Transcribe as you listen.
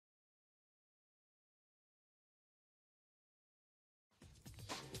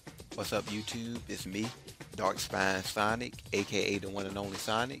What's up, YouTube? It's me, DarkspinesSonic A.K.A Da 1 and Only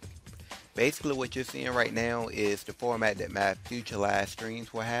Sonic. Basically what you're seeing right now is the format that my future live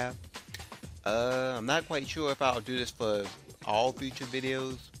streams will have. I'm not quite sure if I'll do this for all future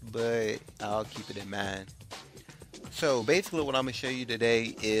videos, but I'll keep it in mind. So basically what I'm going to show you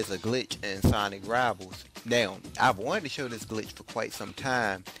today is a glitch in Sonic Rivals. Now, I've wanted to show this glitch for quite some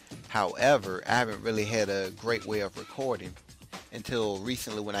time. However, I haven't really had a great way of recording until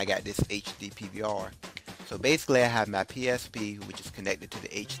recently when I got this HD PVR. So basically I have my PSP, which is connected to the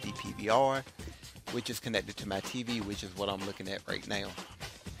HD PVR, which is connected to my TV, which is what I'm looking at right now.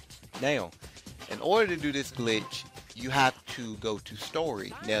 Now, in order to do this glitch, you have to go to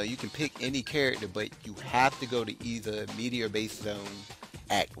story. Now you can pick any character, but you have to go to either Meteor Base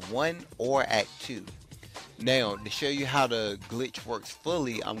Act 1 or Act 2. Now, to show you how the glitch works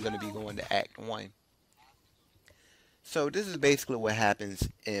fully, I'm going to be going to Act 1. So this is basically what happens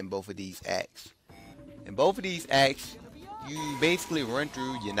in both of these acts. In both of these acts, you basically run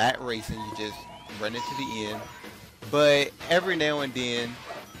through, you're not racing, you just run into the end. But every now and then,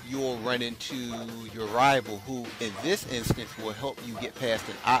 you'll run into your rival who, in this instance, will help you get past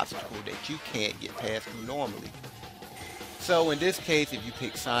an obstacle that you can't get past normally. So in this case, if you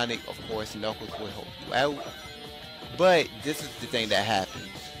pick Sonic, of course, Knuckles will help you out. But this is the thing that happens.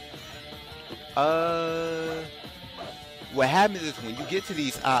 What happens is when you get to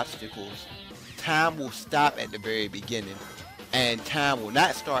these obstacles, time will stop at the very beginning, and time will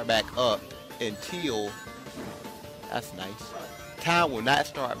not start back up until, that's nice, time will not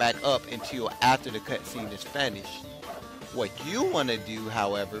start back up until after the cutscene is finished. What you want to do,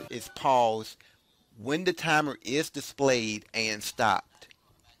 however, is pause when the timer is displayed and stopped.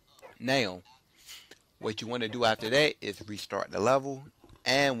 Now, what you want to do after that is restart the level,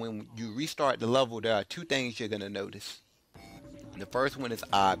 and when you restart the level, there are two things you're going to notice. The first one is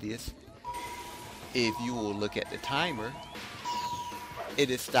obvious. If you will look at the timer, it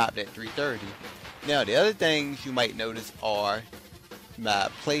is stopped at 3:30. Now the other things you might notice are my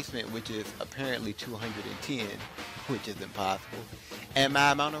placement, which is apparently 210, which is impossible, and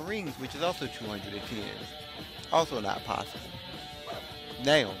my amount of rings, which is also 210, also not possible.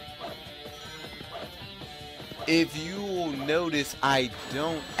 Now, if you will notice, I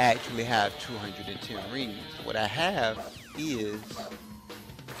don't actually have 210 rings. What I have is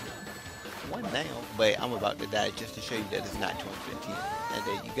one now, but I'm about to die just to show you that it's not 210, and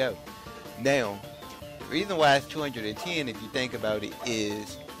there you go. Now, the reason why it's 210, if you think about it,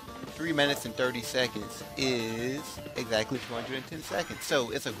 is 3 minutes and 30 seconds is exactly 210 seconds.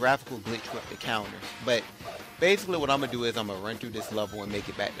 So it's a graphical glitch with the counters. But basically what I'm going to do is I'm going to run through this level and make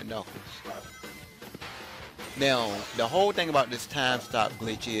it back to Knuckles. Now, the whole thing about this time stop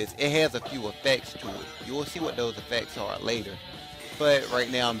glitch is it has a few effects to it. You'll see what those effects are later. But right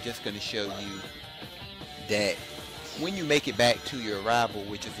now I'm just going to show you that when you make it back to your rival,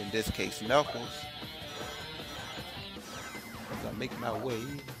 which is in this case Knuckles, as I make my way,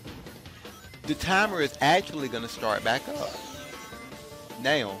 the timer is actually going to start back up.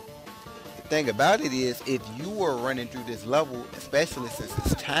 Now, the thing about it is, if you were running through this level, especially since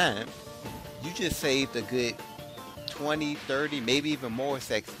it's time, you just saved a good 20, 30, maybe even more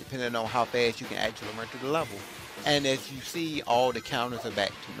seconds, depending on how fast you can actually run through the level. And as you see, all the counters are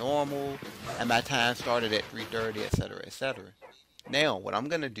back to normal, and my time started at 3:30, etc., etc. Now, what I'm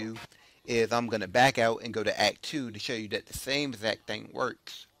going to do is I'm going to back out and go to Act 2 to show you that the same exact thing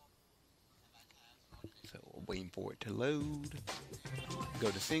works. So, waiting for it to load. Go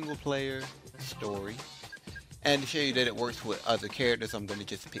to single player, story. And to show you that it works with other characters, I'm going to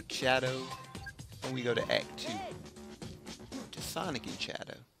just pick Shadow. And we go to Act 2. Just Sonic and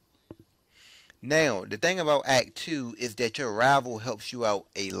Shadow. Now, the thing about Act 2 is that your rival helps you out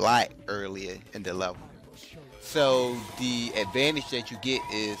a lot earlier in the level. So, the advantage that you get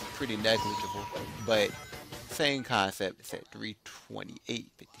is pretty negligible. But, same concept. It's at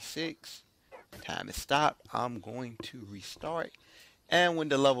 3:28:56. Time is stopped. I'm going to restart. And when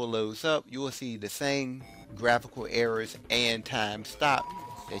the level loads up, you will see the same graphical errors and time stop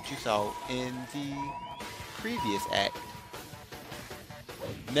that you saw in the previous act.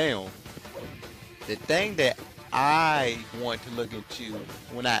 Now, the thing that I want to look into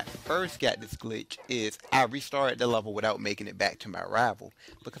when I first got this glitch is I restarted the level without making it back to my rival,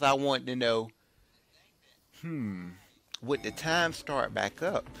 because I wanted to know, would the time start back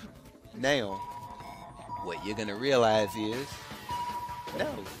up? Now, what you're going to realize is,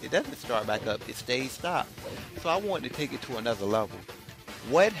 no, it doesn't start back up. It stays stopped. So I want to take it to another level.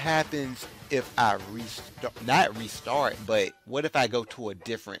 What happens if I not restart, but what if I go to a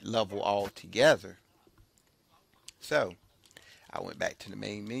different level altogether? So, I went back to the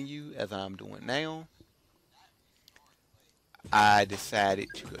main menu as I'm doing now. I decided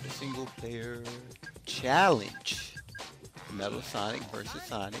to go to single player challenge. Metal Sonic versus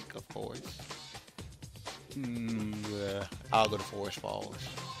Sonic, of course. I'll go to Forest Falls.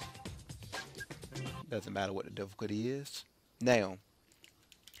 Doesn't matter what the difficulty is. Now,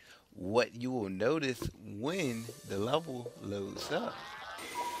 what you will notice when the level loads up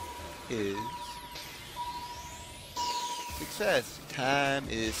is success. Time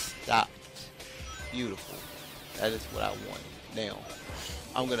is stopped. Beautiful. That is what I want. Now,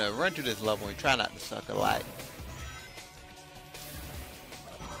 I'm going to run through this level and try not to suck a lot.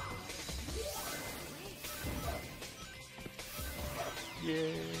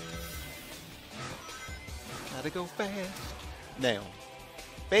 Yeah. Gotta go fast. Now,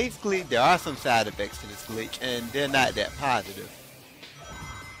 basically, there are some side effects to this glitch, and they're not that positive.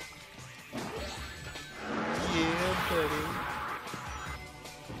 Yeah, buddy.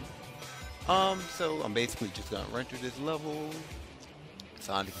 So I'm basically just gonna run through this level.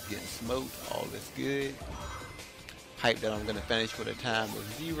 Sonic is getting smoked, all is good. Hype that I'm gonna finish with a time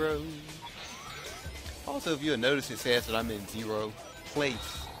of 0. Also, if you'll notice, it says that I'm in 0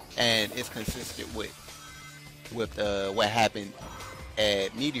 place, and it's consistent with what happened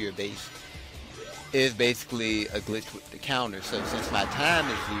at Meteor Base. Is basically a glitch with the counter. So since my time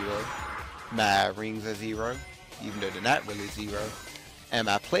is 0, my rings are 0, even though they're not really 0. And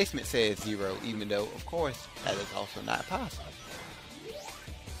my placement says 0, even though, of course, that is also not possible.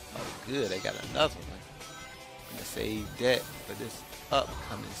 Oh, good, I got another one. I'm going to save that for this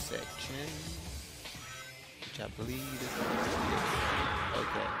upcoming section, which I believe is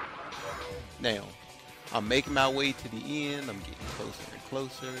okay. Now, I'm making my way to the end. I'm getting closer and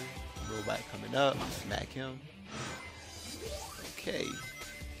closer. Robot coming up, smack him. Okay,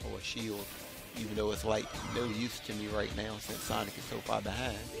 or a shield. Even though it's like no use to me right now since Sonic is so far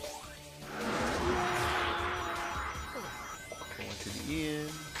behind. Going to the end.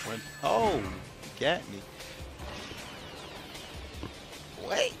 Oh, you got me.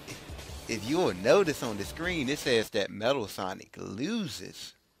 Wait. If you'll notice on the screen, it says that Metal Sonic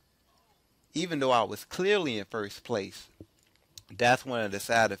loses. Even though I was clearly in first place. That's one of the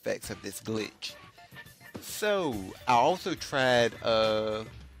side effects of this glitch. So, I also tried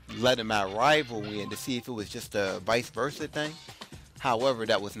letting my rival win to see if it was just a vice versa thing. However,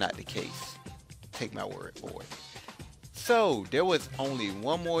 that was not the case. Take my word for it. So, there was only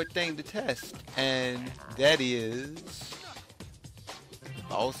one more thing to test, and that is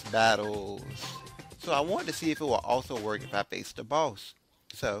boss battles. So I wanted to see if it will also work if I face the boss.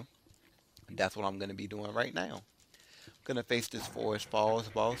 So, that's what I'm going to be doing right now. I'm going to face this Forest Falls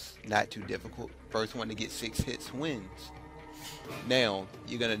boss. Not too difficult. First one to get 6 hits wins. Now,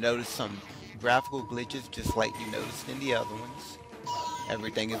 you're going to notice some graphical glitches just like you noticed in the other ones.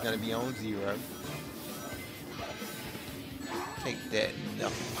 Everything is going to be on 0. Take that. No.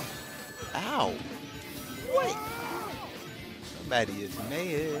 Ow. Wait. Somebody is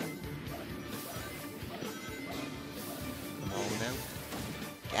mad. Come on now.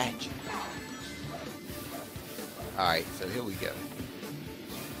 Gotcha. Alright, so here we go.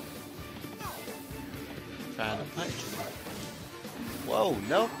 Trying to punch him. Whoa,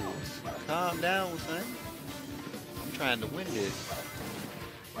 Knuckles. Calm down, son. I'm trying to win this.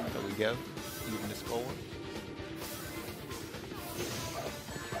 There we go. Even the score.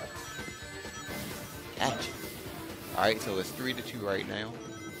 Gotcha. Alright, so it's 3-2 right now.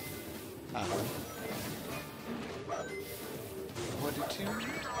 4-2.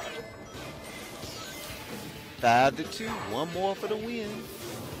 5-2. One more for the win.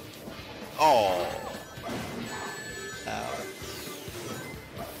 Oh. Ow.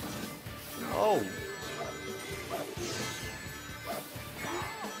 Oh.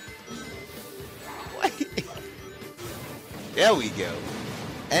 Wait. There we go.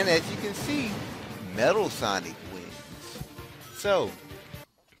 And as you can see, Metal Sonic wins. So,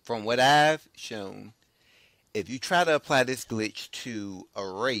 from what I've shown, if you try to apply this glitch to a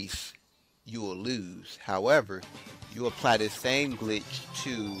race, you will lose. However, you apply this same glitch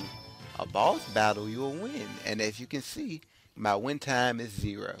to a boss battle, you will win. And as you can see, my win time is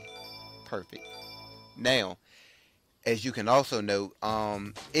 0. Perfect. Now, as you can also note,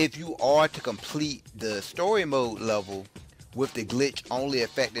 if you are to complete the story mode level with the glitch only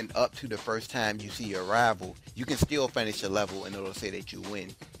affecting up to the first time you see your rival, you can still finish the level and it'll say that you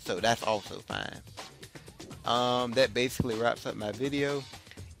win. So that's also fine. That basically wraps up my video.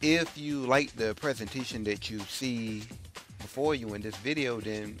 If you like the presentation that you see before you in this video,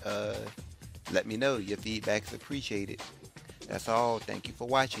 then let me know. Your feedback is appreciated. That's all. Thank you for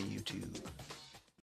watching, YouTube.